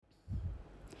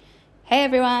Hey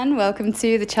everyone, welcome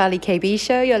to the Charlie KB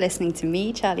Show. You're listening to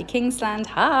me, Charlie Kingsland.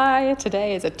 Hi,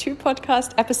 today is a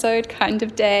 2-podcast episode kind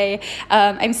of day.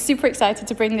 I'm super excited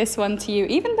to bring this one to you,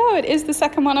 even though it is the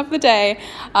second one of the day.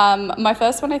 My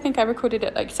first one, I think I recorded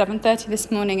at like 7:30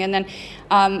 this morning, and then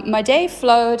my day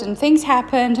flowed and things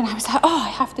happened, and I was like, I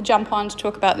have to jump on to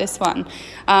talk about this one.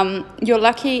 You're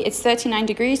lucky it's 39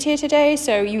 degrees here today,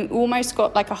 so you almost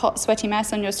got like a hot, sweaty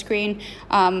mess on your screen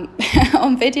on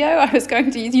video. I was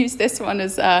going to use this one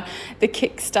as the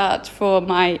kickstart for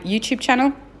my YouTube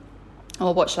channel,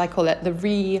 or what should I call it, the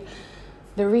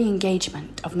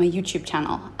re-engagement of my YouTube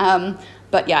channel.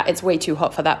 But yeah, it's way too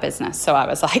hot for that business, so I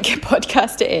was like,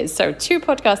 podcast it is. So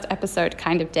 2-podcast episode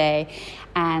kind of day.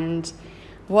 And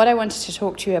what I wanted to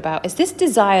talk to you about is this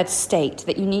desired state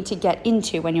that you need to get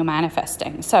into when you're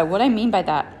manifesting. So what I mean by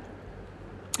that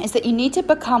is that you need to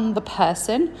become the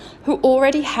person who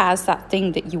already has that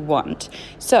thing that you want.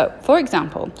 So, for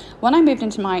example, when I moved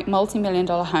into my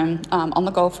multi-million-dollar home on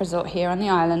the golf resort here on the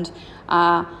island,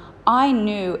 I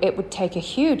knew it would take a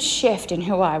huge shift in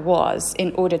who I was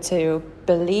in order to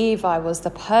believe I was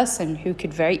the person who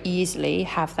could very easily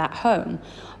have that home,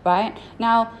 right?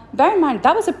 Now, bear in mind,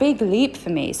 that was a big leap for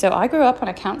me. So I grew up on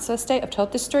a council estate. I've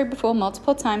told this story before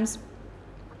multiple times.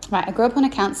 Right, I grew up on a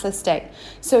council estate.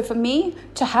 So for me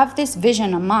to have this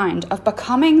vision in mind of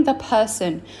becoming the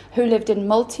person who lived in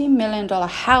multi-million-dollar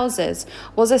houses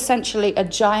was essentially a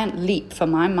giant leap for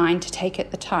my mind to take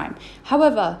at the time.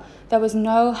 However, there was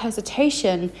no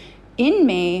hesitation in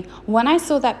me when I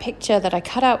saw that picture that I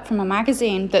cut out from a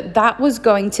magazine that was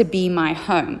going to be my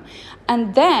home.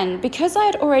 And then, because I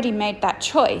had already made that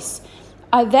choice,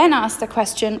 I then asked the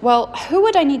question, well, who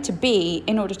would I need to be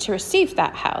in order to receive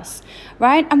that house,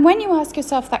 right? And when you ask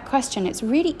yourself that question, it's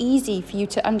really easy for you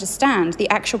to understand the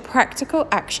actual practical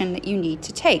action that you need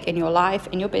to take in your life,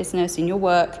 in your business, in your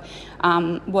work,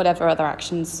 whatever other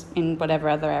actions in whatever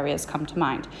other areas come to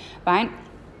mind, right?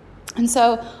 And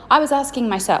so I was asking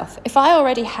myself, if I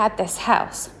already had this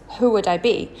house, who would I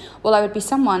be? Well, I would be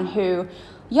someone who,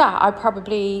 I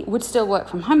probably would still work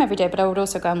from home every day, but I would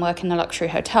also go and work in the luxury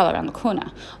hotel around the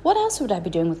corner. What else would I be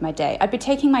doing with my day? I'd be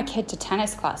taking my kid to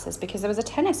tennis classes because there was a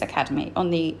tennis academy on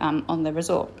the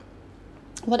resort.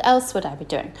 What else would I be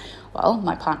doing? Well,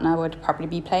 my partner would probably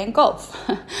be playing golf,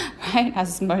 right?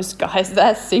 As most guys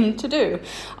there seem to do.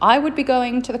 I would be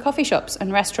going to the coffee shops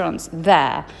and restaurants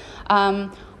there.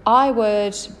 I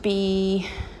would be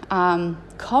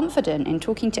confident in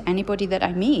talking to anybody that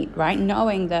I meet, right?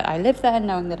 Knowing that I live there,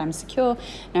 knowing that I'm secure,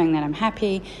 knowing that I'm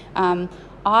happy.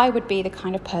 I would be the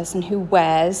kind of person who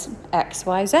wears X,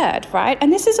 Y, Z, right?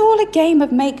 And this is all a game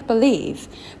of make-believe.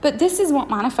 But this is what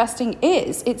manifesting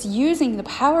is. It's using the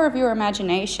power of your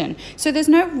imagination. So there's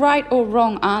no right or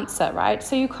wrong answer, right?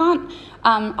 So you can't...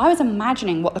 I was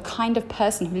imagining what the kind of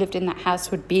person who lived in that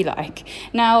house would be like.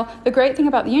 Now, the great thing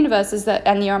about the universe is that,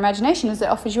 and your imagination, is it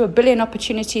offers you a billion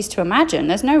opportunities to imagine.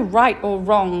 There's no right or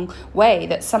wrong way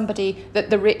that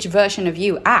the rich version of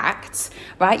you acts,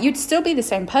 right? You'd still be the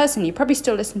same person. You probably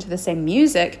still listen to the same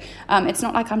music. It's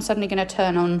not like I'm suddenly going to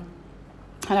turn on,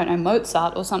 I don't know,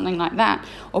 Mozart or something like that,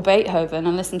 or Beethoven,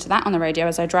 and listen to that on the radio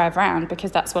as I drive around, because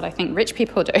that's what I think rich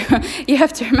people do. You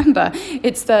have to remember,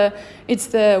 it's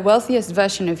the wealthiest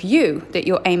version of you that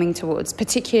you're aiming towards,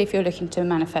 particularly if you're looking to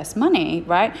manifest money,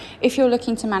 right? If you're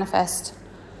looking to manifest,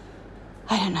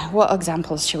 I don't know, what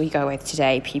examples should we go with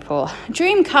today, people?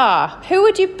 Dream car. Who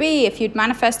would you be if you'd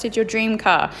manifested your dream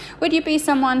car? Would you be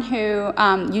someone who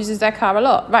uses their car a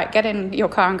lot? Right, get in your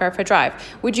car and go for a drive.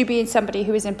 Would you be somebody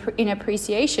who is in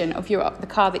appreciation of the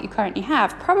car that you currently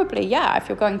have? Probably, yeah, if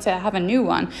you're going to have a new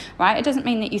one, right? It doesn't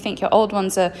mean that you think your old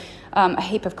one's a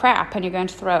heap of crap and you're going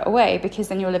to throw it away, because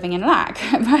then you're living in lack,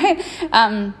 right?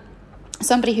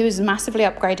 Somebody who is massively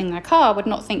upgrading their car would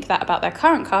not think that about their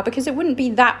current car, because it wouldn't be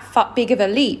that big of a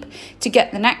leap to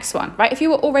get the next one, right? If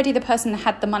you were already the person that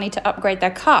had the money to upgrade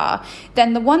their car,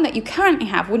 then the one that you currently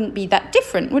have wouldn't be that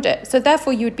different, would it? So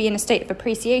therefore, you would be in a state of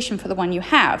appreciation for the one you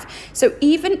have. So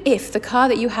even if the car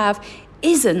that you have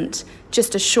isn't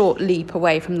just a short leap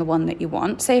away from the one that you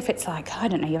want, say if it's like, I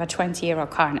don't know, you have a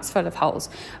 20-year-old car and it's full of holes,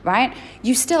 right?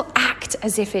 You still act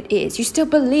as if it is. You still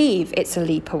believe it's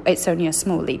only a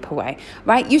small leap away,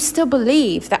 right? You still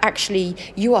believe that actually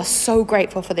you are so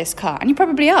grateful for this car. And you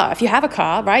probably are. If you have a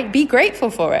car, right, be grateful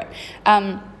for it.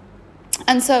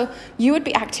 And so you would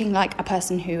be acting like a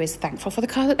person who is thankful for the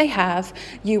car that they have.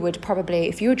 You would probably,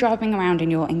 if you were driving around in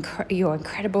your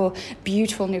incredible,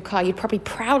 beautiful new car, you'd probably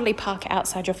proudly park it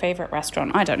outside your favorite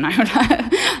restaurant. I don't know.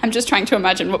 I'm just trying to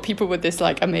imagine what people with this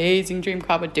like amazing dream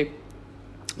car would do.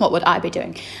 What would I be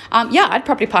doing? I'd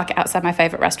probably park it outside my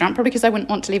favorite restaurant, probably because I wouldn't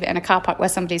want to leave it in a car park where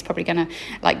somebody's probably going to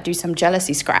like do some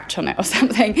jealousy scratch on it or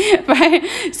something, right?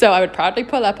 So I would proudly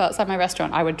pull up outside my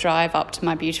restaurant. I would drive up to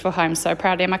my beautiful home so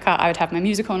proudly in my car. I would have my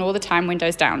music on all the time,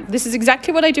 windows down. This is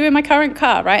exactly what I do in my current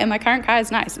car, right? And my current car is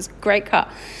nice. It's a great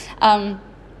car.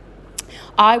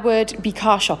 I would be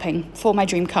car shopping for my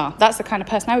dream car. That's the kind of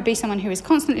person I would be, someone who is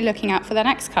constantly looking out for their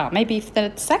next car, maybe for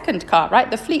the second car, right?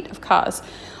 The fleet of cars.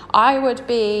 I would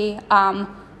be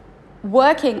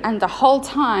working and the whole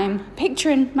time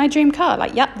picturing my dream car.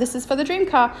 Like, yep, this is for the dream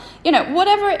car. You know,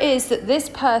 whatever it is that this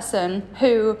person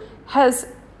who has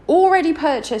already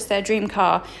purchased their dream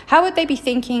car, how would they be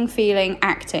thinking, feeling,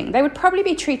 acting? They would probably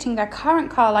be treating their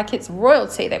current car like it's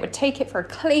royalty. They would take it for a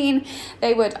clean.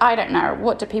 They would, I don't know,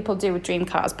 what do people do with dream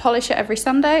cars? Polish it every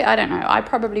Sunday? I don't know. I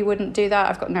probably wouldn't do that.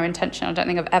 I've got no intention. I don't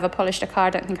think I've ever polished a car. I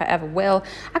don't think I ever will.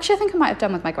 Actually, I think I might have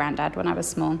done with my granddad when I was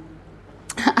small.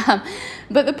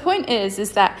 But the point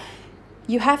is that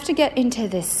you have to get into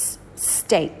this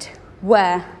state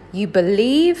where you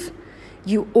believe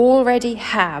you already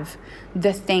have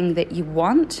the thing that you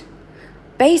want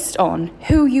based on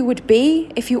who you would be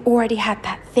if you already had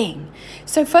that thing.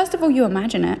 So first of all, you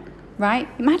imagine it, right?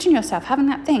 Imagine yourself having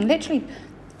that thing. Literally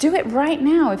do it right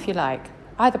now if you like.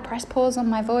 Either press pause on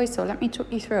my voice or let me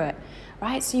talk you through it,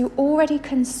 right? So you already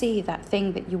can see that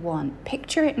thing that you want.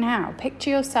 Picture it now. Picture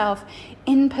yourself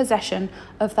in possession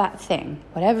of that thing,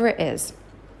 whatever it is.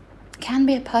 It can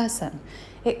be a person.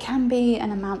 It can be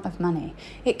an amount of money.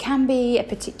 It can be a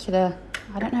particular,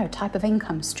 I don't know, type of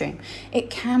income stream.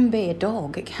 It can be a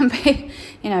dog. It can be,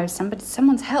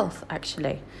 someone's health,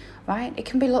 actually, right? It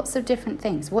can be lots of different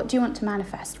things. What do you want to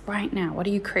manifest right now? What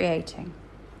are you creating?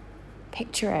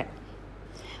 Picture it.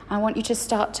 I want you to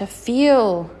start to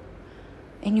feel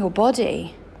in your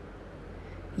body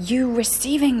you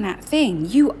receiving that thing.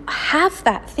 You have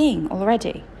that thing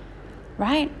already,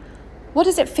 right? What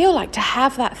does it feel like to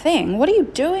have that thing? What are you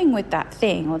doing with that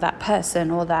thing or that person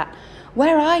or that?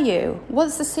 Where are you?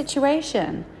 What's the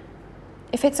situation?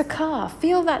 If it's a car,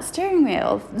 feel that steering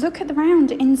wheel. Look at the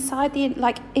round inside the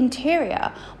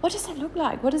interior. What does it look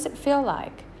like? What does it feel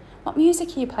like? What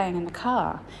music are you playing in the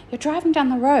car? You're driving down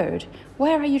the road.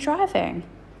 Where are you driving?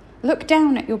 Look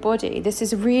down at your body. This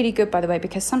is really good, by the way,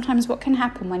 because sometimes what can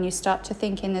happen when you start to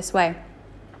think in this way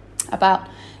about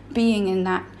being in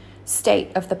that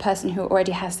state of the person who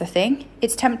already has the thing,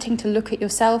 it's tempting to look at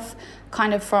yourself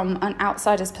kind of from an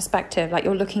outsider's perspective, like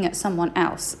you're looking at someone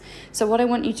else. So what I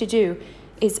want you to do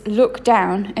is look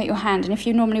down at your hand, and if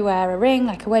you normally wear a ring,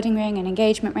 like a wedding ring, an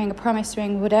engagement ring, a promise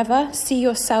ring, whatever, see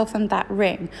yourself in that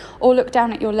ring. Or look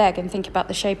down at your leg and think about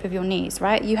the shape of your knees,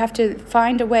 right? You have to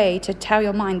find a way to tell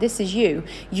your mind, this is you.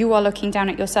 You are looking down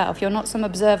at yourself. You're not some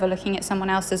observer looking at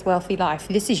someone else's wealthy life.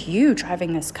 This is you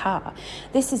driving this car.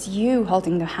 This is you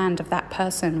holding the hand of that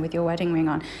person with your wedding ring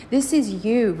on. This is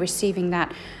you receiving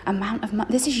that amount of money.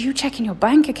 This is you checking your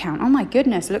bank account. Oh my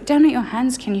goodness, look down at your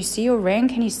hands. Can you see your ring?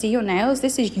 Can you see your nails?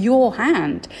 This is your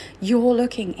hand. You're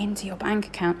looking into your bank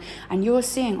account and you're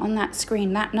seeing on that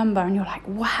screen that number and you're like,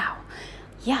 wow,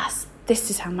 yes, this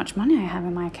is how much money I have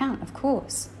in my account, of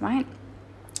course, right?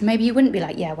 Maybe you wouldn't be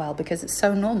like, yeah, well, because it's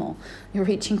so normal. You're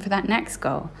reaching for that next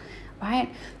goal,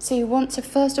 right? So you want to,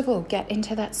 first of all, get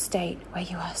into that state where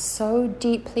you are so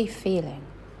deeply feeling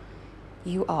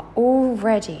you are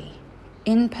already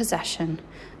in possession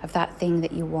of that thing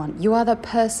that you want. You are the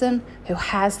person who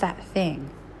has that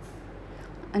thing.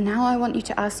 And now I want you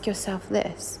to ask yourself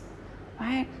this,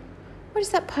 right? What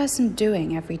is that person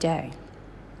doing every day?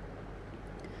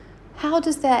 How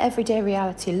does their everyday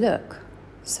reality look?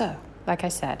 So, like I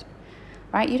said,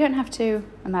 right? You don't have to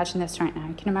imagine this right now.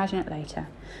 You can imagine it later.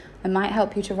 It might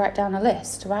help you to write down a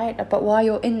list, right? But while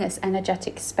you're in this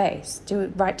energetic space,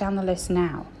 write down the list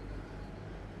now.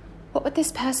 What would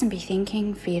this person be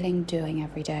thinking, feeling, doing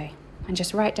every day? And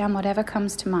just write down whatever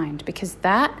comes to mind, because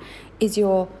that is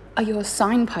your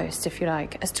signpost, if you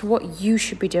like, as to what you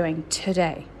should be doing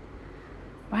today.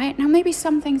 Right? Now, maybe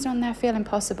some things on there feel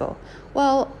impossible.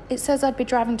 Well, it says I'd be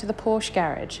driving to the Porsche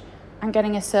garage and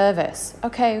getting a service.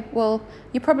 Okay, well,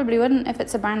 you probably wouldn't if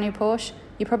it's a brand new Porsche.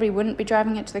 You probably wouldn't be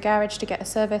driving it to the garage to get a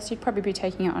service. You'd probably be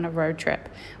taking it on a road trip,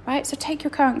 right? So take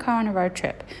your current car on a road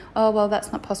trip. Oh, well,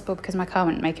 that's not possible because my car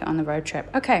wouldn't make it on the road trip.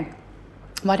 Okay,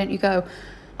 why don't you go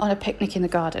on a picnic in the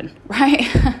garden, right?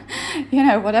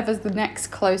 Whatever's the next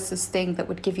closest thing that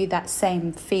would give you that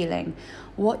same feeling.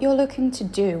 What you're looking to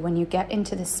do when you get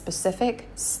into this specific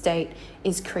state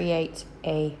is create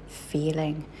a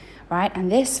feeling, right?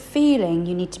 And this feeling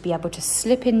you need to be able to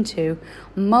slip into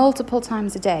multiple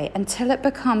times a day until it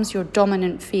becomes your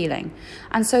dominant feeling.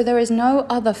 And so there is no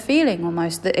other feeling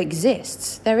almost that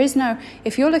exists. There is no,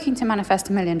 if you're looking to manifest $1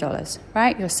 million,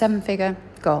 right? Your 7-figure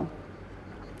goal.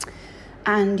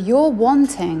 And you're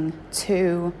wanting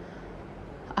to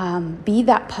be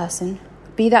that person,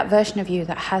 be that version of you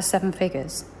that has 7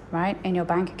 figures, right, in your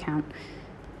bank account.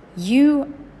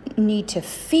 You need to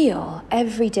feel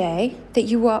every day that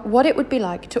you are what it would be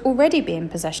like to already be in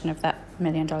possession of that $1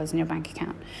 million in your bank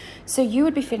account. So you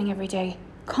would be feeling every day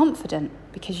confident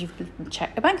because you've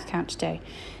checked the bank account today.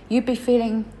 You'd be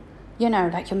feeling,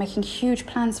 like you're making huge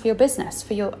plans for your business,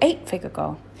 for your 8-figure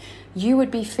goal. You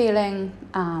would be feeling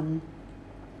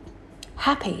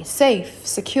happy, safe,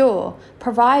 secure,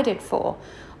 provided for,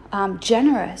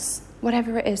 generous,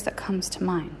 whatever it is that comes to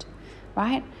mind,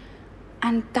 right?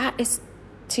 And that is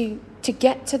to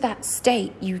get to that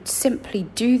state, you simply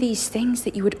do these things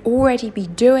that you would already be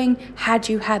doing had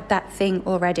you had that thing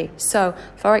already. So,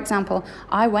 for example,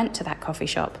 I went to that coffee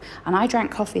shop and I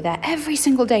drank coffee there every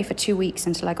single day for 2 weeks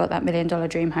until I got that $1 million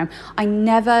dream home. I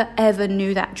never, ever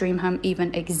knew that dream home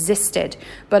even existed,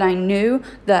 but I knew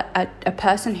that a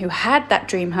person who had that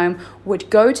dream home would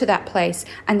go to that place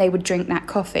and they would drink that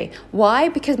coffee. Why?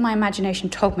 Because my imagination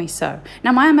told me so.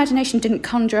 Now, my imagination didn't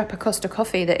conjure up a Costa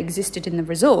coffee that existed in the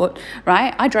resort,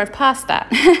 right? I drove past that.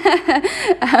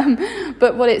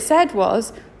 But what it said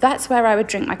was, that's where I would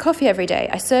drink my coffee every day.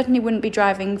 I certainly wouldn't be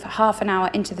driving for half an hour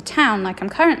into the town like I'm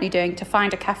currently doing to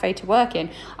find a cafe to work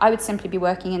in. I would simply be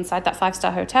working inside that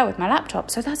 5-star hotel with my laptop.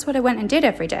 So that's what I went and did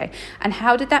every day. And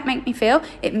how did that make me feel?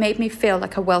 It made me feel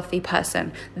like a wealthy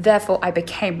person. Therefore, I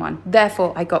became one.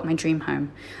 Therefore, I got my dream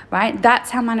home, right?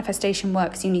 That's how manifestation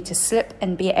works. You need to slip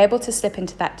and be able to slip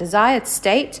into that desired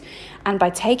state. And by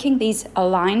taking these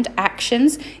aligned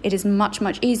actions, it is much,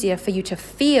 much easier for you to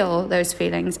feel those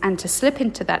feelings and to slip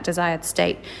into that desired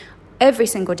state every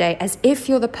single day as if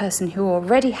you're the person who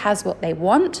already has what they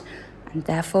want, and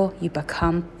therefore you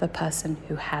become the person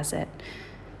who has it.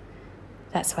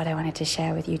 That's what I wanted to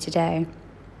share with you today.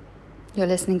 You're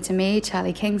listening to me,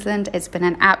 Charlie Kingsland. It's been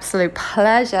an absolute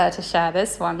pleasure to share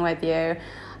this one with you.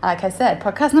 Like I said,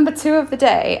 podcast number 2 of the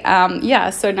day.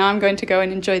 So now I'm going to go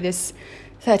and enjoy this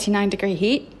 39-degree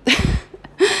heat.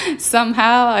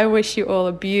 Somehow, I wish you all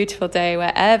a beautiful day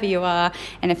wherever you are.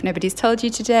 And if nobody's told you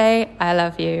today, I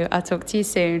love you. I'll talk to you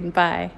soon. Bye.